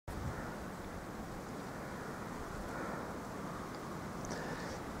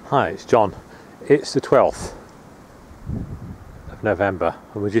Hi, it's John. It's the 12th of November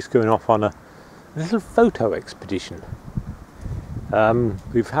and we're just going off on a little photo expedition.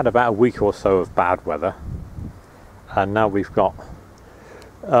 We've had about a week or so of bad weather and now we've got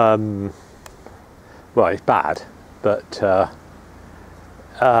well, it's bad, but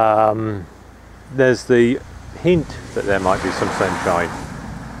there's the hint that there might be some sunshine,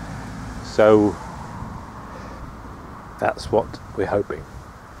 so that's what we're hoping.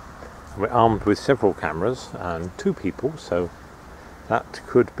 We're armed with several cameras and 2 people, so that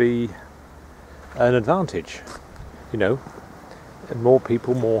could be an advantage. You know, more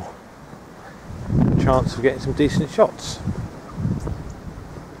people, more chance of getting some decent shots.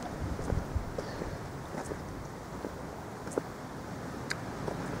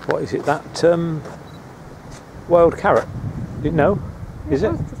 What is it? That wild carrot? You know? Is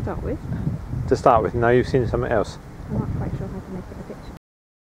it? To start with. To start with. Now you've seen something else. I'm not quite sure how to make it a picture.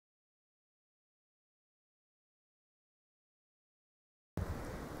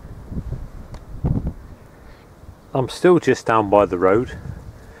 I'm still just down by the road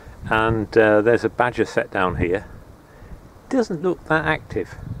and there's a badger set down here. It doesn't look that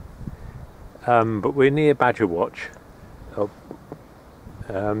active, but we're near Badger Watch,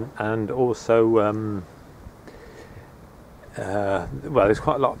 and also well, there's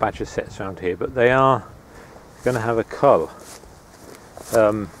quite a lot of badger sets around here, but they are going to have a cull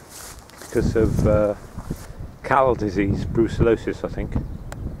because of cattle disease, brucellosis, I think.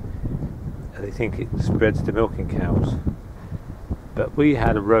 They think it spreads to milking cows, but we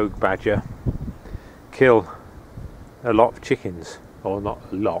had a rogue badger kill a lot of chickens, or not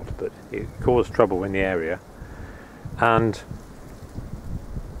a lot, but it caused trouble in the area. And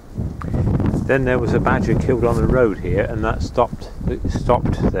then there was a badger killed on the road here, and that stopped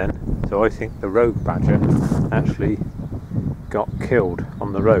then. So I think the rogue badger actually got killed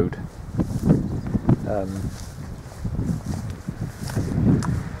on the road.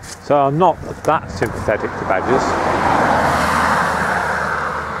 So I'm not that sympathetic to badgers.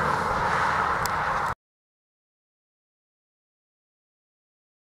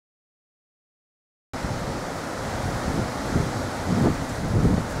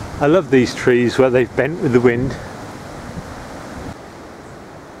 I love these trees where they've bent with the wind.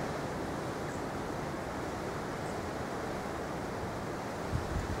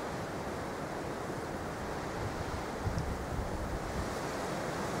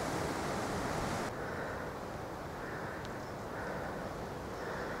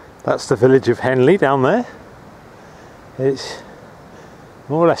 That's the village of Henley down there. It's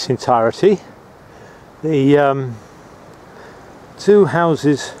more or less entirety. The 2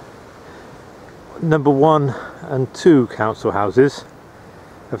 houses, number 1 and 2 council houses,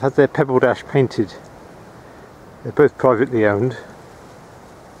 have had their pebble dash painted. They're both privately owned.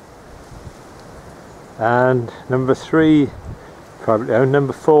 And number 3 privately owned.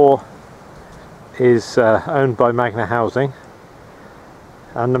 Number 4 is owned by Magna Housing.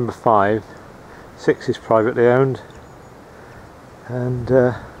 And number 5, 6 is privately owned, and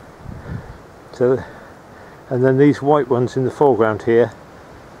and then these white ones in the foreground here,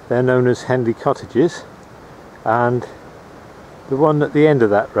 they're known as Henley Cottages, and the one at the end of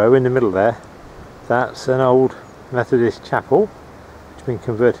that row in the middle there, that's an old Methodist chapel which has been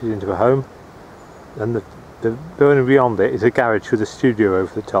converted into a home, and the building beyond it is a garage with a studio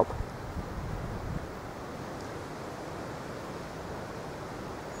over the top.